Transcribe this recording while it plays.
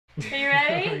Are you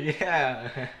ready?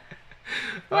 Yeah.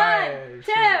 1,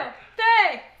 2,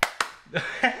 3.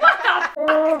 What the f,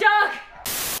 dog? 1,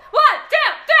 2,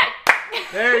 3.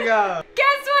 There you go.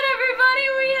 Guess what, everybody?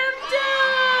 We have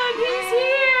Doug. He's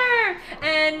here,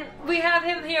 and we have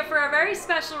him here for a very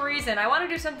special reason. I want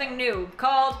to do something new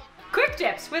called Quick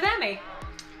Tips with Emmy.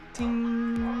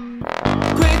 Ding.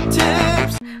 Quick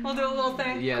Tips. We'll do a little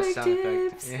thing. Yeah, Quick sound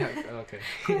tips. effect. Yeah. Okay.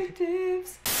 Quick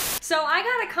Tips. So I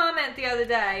got a comment the other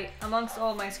day amongst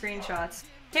all my screenshots.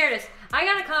 Here it is. I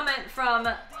got a comment from,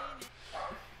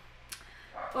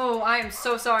 oh, I am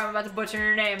so sorry, I'm about to butcher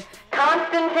your name.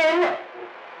 Konstantin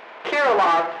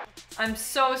Kirilov. I'm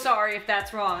so sorry if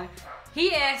that's wrong.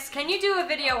 He asked, can you do a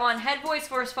video on head voice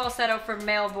versus falsetto for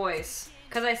male voice?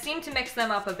 Because I seem to mix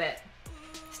them up a bit.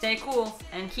 Stay cool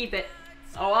and keep it.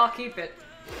 Oh, I'll keep it.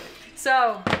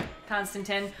 So,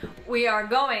 Konstantin, we are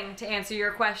going to answer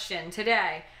your question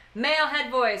today. Male head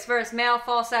voice versus male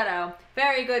falsetto.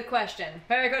 Very good question.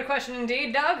 Very good question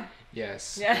indeed, Doug.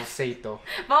 Yes. Yes. Falsetto.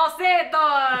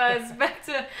 Falsettos!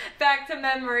 back to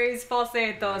memories,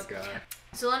 falsettos. Oh, God.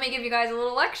 So let me give you guys a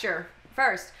little lecture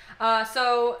first.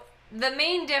 So the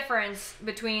main difference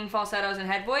between falsettos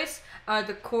and head voice are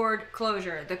the chord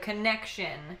closure, the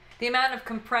connection, the amount of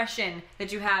compression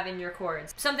that you have in your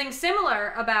chords. Something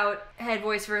similar about head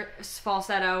voice versus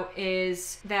falsetto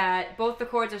is that both the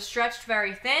chords are stretched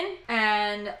very thin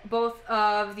and both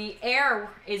of the air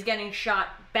is getting shot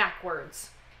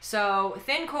backwards. So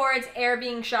thin chords, air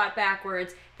being shot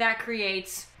backwards, that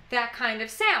creates that kind of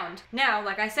sound. Now,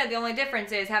 like I said, the only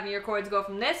difference is having your chords go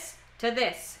from this to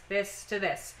this, this to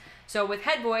this. So with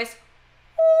head voice,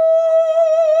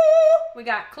 we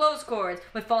got closed chords.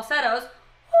 With falsettos,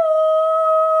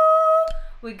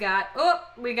 we got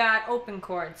open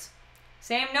chords.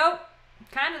 Same note,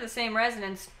 kind of the same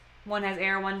resonance. One has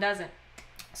air, one doesn't.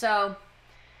 So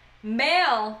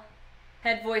male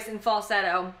head voice and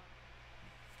falsetto,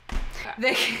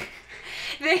 they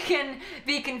can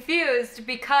be confused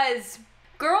because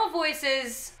girl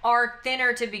voices are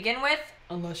thinner to begin with,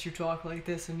 unless you talk like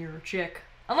this and you're a chick.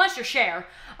 Unless you're Cher.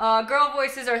 Girl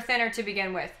voices are thinner to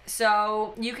begin with.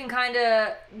 So you can kind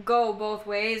of go both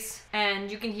ways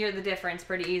and you can hear the difference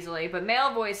pretty easily. But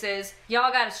male voices, y'all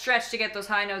gotta stretch to get those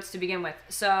high notes to begin with.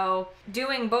 So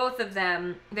doing both of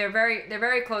them, they're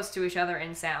very close to each other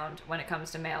in sound when it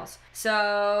comes to males.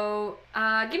 So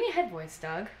give me a head voice,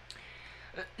 Doug.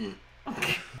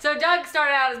 So Doug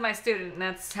started out as my student, and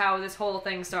that's how this whole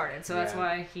thing started. So that's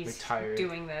why he's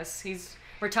doing this. He's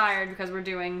retired because we're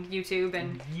doing YouTube,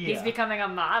 and he's becoming a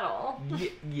model.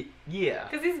 Yeah.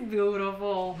 Because he's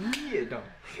beautiful. Yeah, no.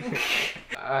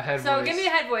 So voice. give me a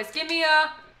head voice. Give me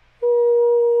a.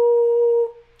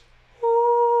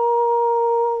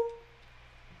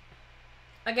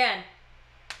 Again.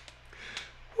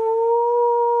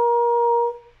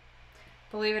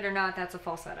 Believe it or not, that's a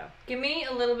falsetto. Give me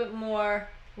a little bit more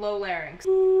low larynx.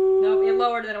 Nope, it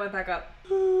lowered and then it went back up.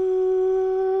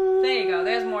 There you go,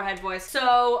 there's more head voice.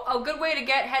 So a good way to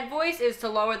get head voice is to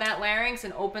lower that larynx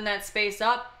and open that space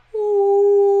up.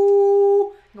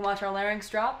 You can watch our larynx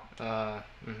drop. So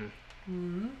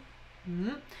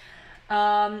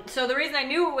the reason I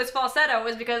knew it was falsetto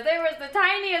was because there was the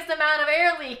tiniest amount of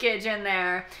air leakage in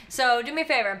there. So do me a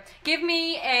favor, give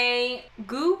me a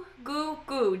goo, goo,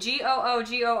 goo, G-O-O,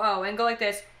 G-O-O, and go like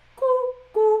this. Goo,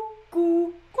 goo,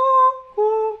 goo, goo,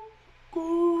 goo,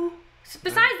 goo.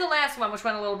 Besides the last one, which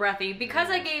went a little breathy, because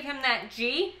I gave him that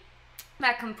G,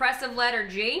 that compressive letter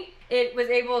G, it was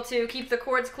able to keep the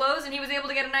chords closed and he was able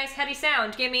to get a nice heady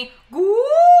sound. Give me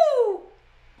goo,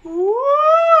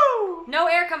 goo. No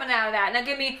air coming out of that. Now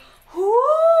give me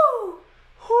whoo,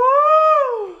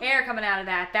 whoo. Air coming out of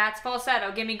that. That's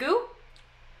falsetto. Give me goo.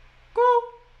 Goo.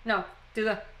 No, do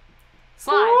the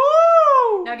slide.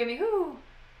 Woo. Now give me whoo.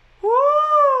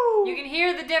 Woo. You can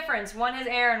hear the difference. One has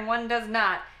air and one does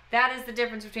not. That is the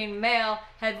difference between male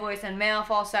head voice and male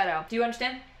falsetto. Do you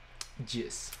understand?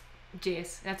 Jizz.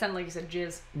 Jizz. That sounded like you said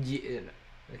jizz. Yeah.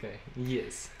 Okay.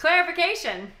 Yes.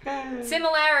 Clarification.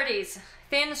 Similarities.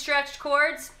 Thin stretched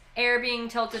chords. Air being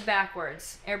tilted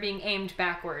backwards. Air being aimed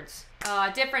backwards.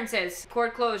 Differences.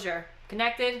 Chord closure.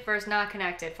 Connected versus not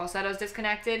connected. Falsetto is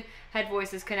disconnected. Head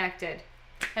voice is connected.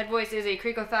 Head voice is a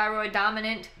cricothyroid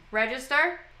dominant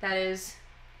register that is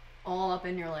all up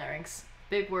in your larynx.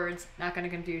 Big words, not gonna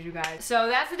confuse you guys. So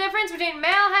that's the difference between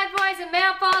male head voice and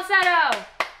male falsetto.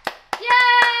 Yay!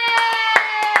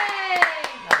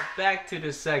 Now back to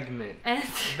the segment.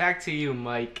 Back to you,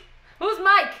 Mike. Who's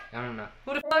Mike? I don't know.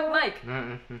 Who the fuck, Mike?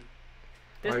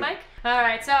 This mic?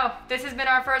 Alright, so this has been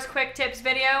our first quick tips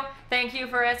video. Thank you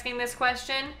for asking this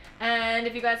question. And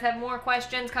if you guys have more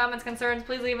questions, comments, concerns,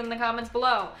 please leave them in the comments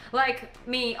below. Like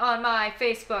me on my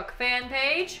Facebook fan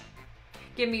page.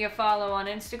 Give me a follow on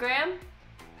Instagram.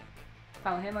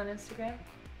 Follow him on Instagram.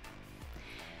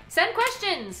 Send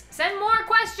questions! Send more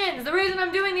questions! The reason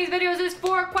I'm doing these videos is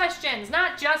for questions,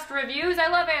 not just reviews. I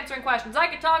love answering questions. I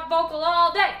could talk vocal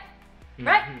all day.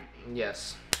 Right?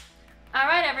 Yes.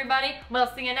 Alright, everybody. We'll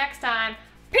see you next time.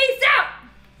 Peace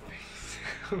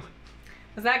out!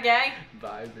 Was that gay?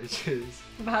 Bye, bitches.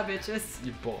 Bye, bitches.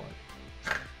 You bored.